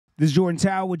This is Jordan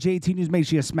Tower with JT News. Make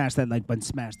sure you smash that like button,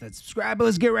 smash that subscribe button.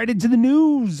 Let's get right into the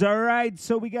news. All right,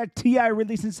 so we got T.I.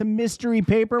 releasing some mystery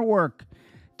paperwork.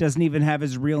 Doesn't even have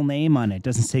his real name on it.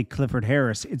 Doesn't say Clifford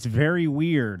Harris. It's very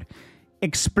weird.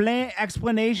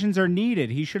 Explanations are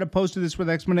needed. He should have posted this with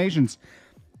explanations.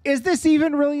 Is this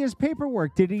even really his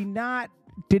paperwork? Did he not?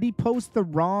 Did he post the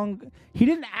wrong? He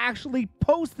didn't actually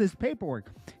post this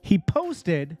paperwork. He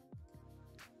posted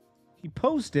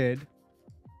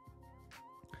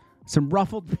some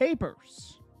ruffled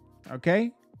papers.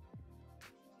 Okay?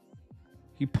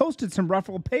 He posted some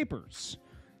ruffled papers.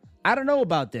 I don't know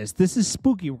about this. This is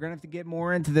spooky. We're going to have to get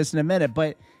more into this in a minute,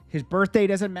 but his birthday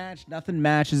doesn't match. Nothing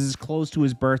matches. It's close to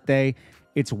his birthday.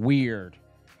 It's weird.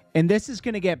 And this is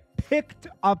going to get picked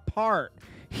apart.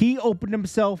 He opened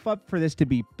himself up for this to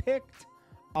be picked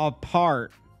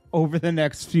apart over the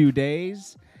next few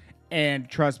days. And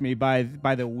trust me, by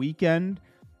the weekend,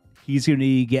 he's going to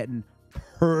be getting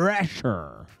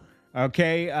pressure.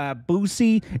 Okay?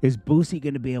 Boosie, is Boosie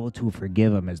going to be able to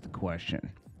forgive him is the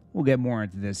question. We'll get more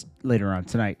into this later on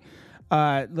tonight.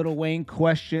 Lil Wayne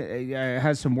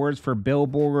has some words for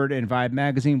Billboard and Vibe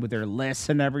magazine with their lists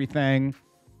and everything,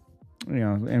 you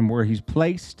know, and where he's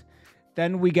placed.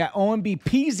 Then we got OMB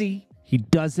Peezy. He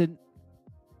doesn't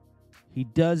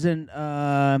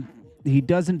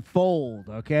fold.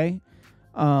 Okay.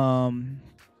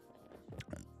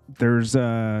 There's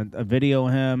a video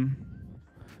of him.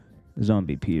 There's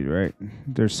OMB Peezy, right?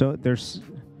 There's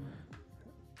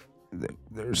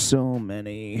so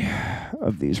many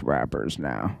of these rappers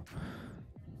now.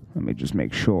 Let me just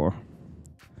make sure.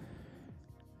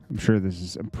 I'm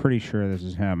pretty sure this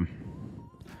is him.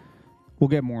 We'll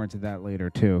get more into that later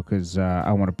too, because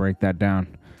I want to break that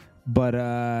down.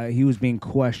 But he was being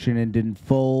questioned and didn't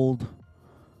fold.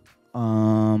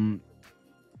 Damn,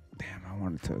 I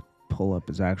wanted to pull up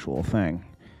his actual thing,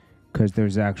 because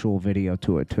there's actual video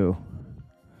to it too.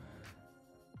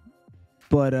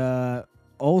 But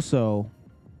also,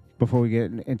 before we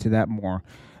get into that more,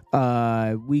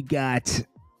 we got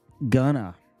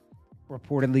Gunna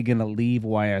reportedly going to leave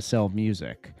YSL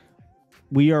Music.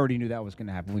 We already knew that was going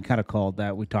to happen. We kind of called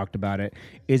that. We talked about it.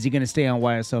 Is he going to stay on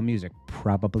YSL Music?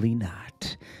 Probably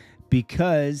not,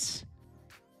 because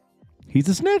he's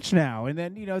a snitch now. And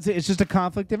then, you know, it's just a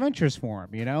conflict of interest for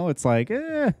him. You know, it's like,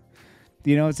 you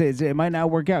know, it might not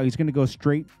work out. He's going to go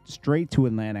straight to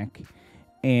Atlantic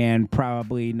and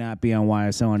probably not be on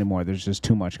YSL anymore. There's just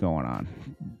too much going on.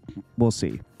 We'll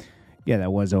see. Yeah,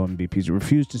 that was OMB Peezy.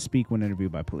 Refused to speak when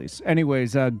interviewed by police.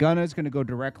 Anyways, Gunna's going to go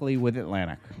directly with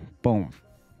Atlantic. Boom.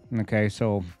 Okay,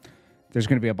 so there's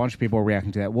going to be a bunch of people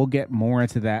reacting to that. We'll get more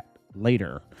into that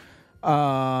later.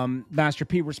 Master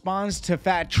P responds to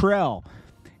Fat Trel.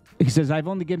 He says, I've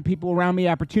only given people around me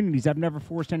opportunities. I've never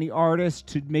forced any artists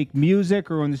to make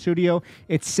music or in the studio.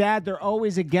 It's sad they're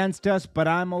always against us, but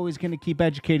I'm always going to keep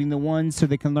educating the ones so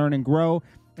they can learn and grow.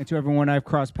 And to everyone I've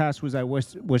crossed paths with, I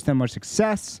wish them much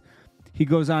success. He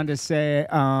goes on to say,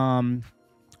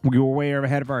 we were way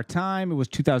ahead of our time. It was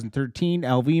 2013.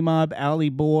 LV Mob, Alley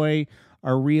Boy,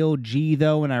 a real G,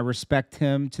 though, and I respect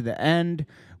him to the end.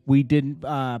 We didn't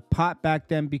pop back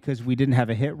then because we didn't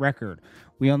have a hit record.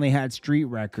 We only had street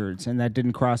records, and that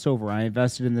didn't cross over. I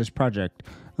invested in this project.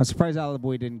 I'm surprised Alley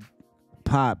Boy didn't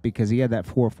pop because he had that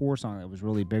 4-4 song that was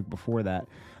really big before that.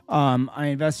 I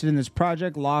invested in this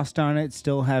project, lost on it,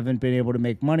 still haven't been able to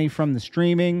make money from the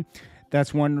streaming.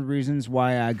 That's one of the reasons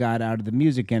why I got out of the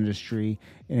music industry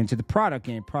and into the product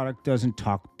game. Product doesn't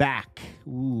talk back.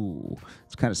 Ooh,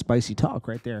 it's kind of spicy talk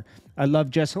right there. I love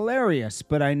Jess Hilarious,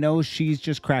 but I know she's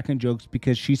just cracking jokes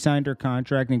because she signed her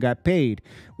contract and got paid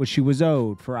what she was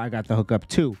owed for I Got the Hookup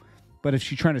too. But if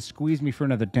she's trying to squeeze me for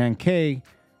another 10K,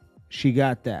 she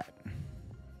got that.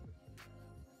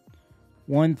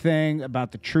 One thing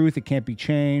about the truth, it can't be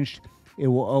changed. It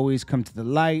will always come to the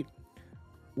light.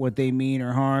 What they mean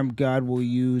or harm, God will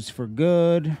use for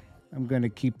good. I'm going to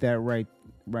keep that right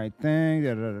thing.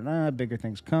 Bigger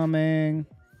things coming.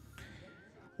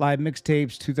 Live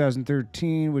mixtapes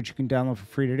 2013, which you can download for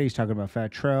free today. He's talking about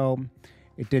Fat Trel.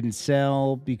 It didn't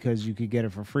sell because you could get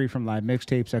it for free from Live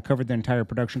Mixtapes. I covered the entire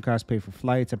production cost, paid for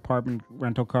flights, apartment,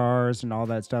 rental cars, and all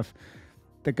that stuff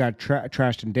that got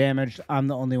trashed and damaged. I'm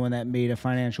the only one that made a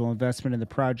financial investment in the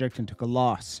project and took a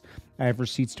loss. I have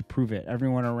receipts to prove it.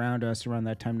 Everyone around us around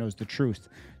that time knows the truth.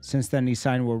 Since then, he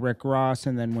signed with Rick Ross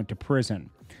and then went to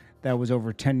prison. That was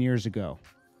over 10 years ago.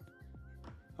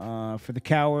 For the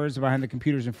cowards behind the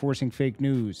computers enforcing fake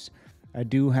news, I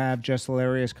do have Just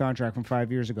Hilarious contract from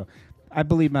 5 years ago. I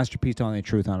believe Master P's telling the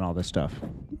truth on all this stuff.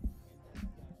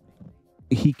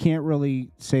 He can't really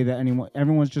say that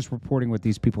everyone's just reporting what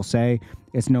these people say.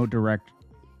 It's no direct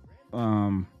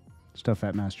stuff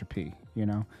at Master P. You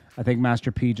know, I think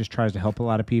Master P just tries to help a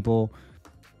lot of people.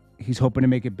 He's hoping to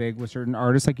make it big with certain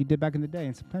artists like he did back in the day,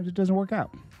 and sometimes it doesn't work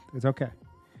out. It's okay,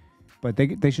 but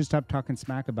they should stop talking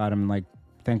smack about him and like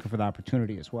thank him for the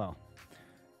opportunity as well,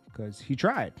 because he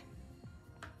tried.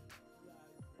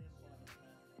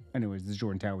 Anyways, this is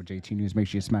Jordan Tower with JT News. Make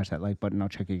sure you smash that like button. I'll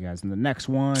check you guys in the next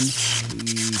one.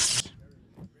 Peace.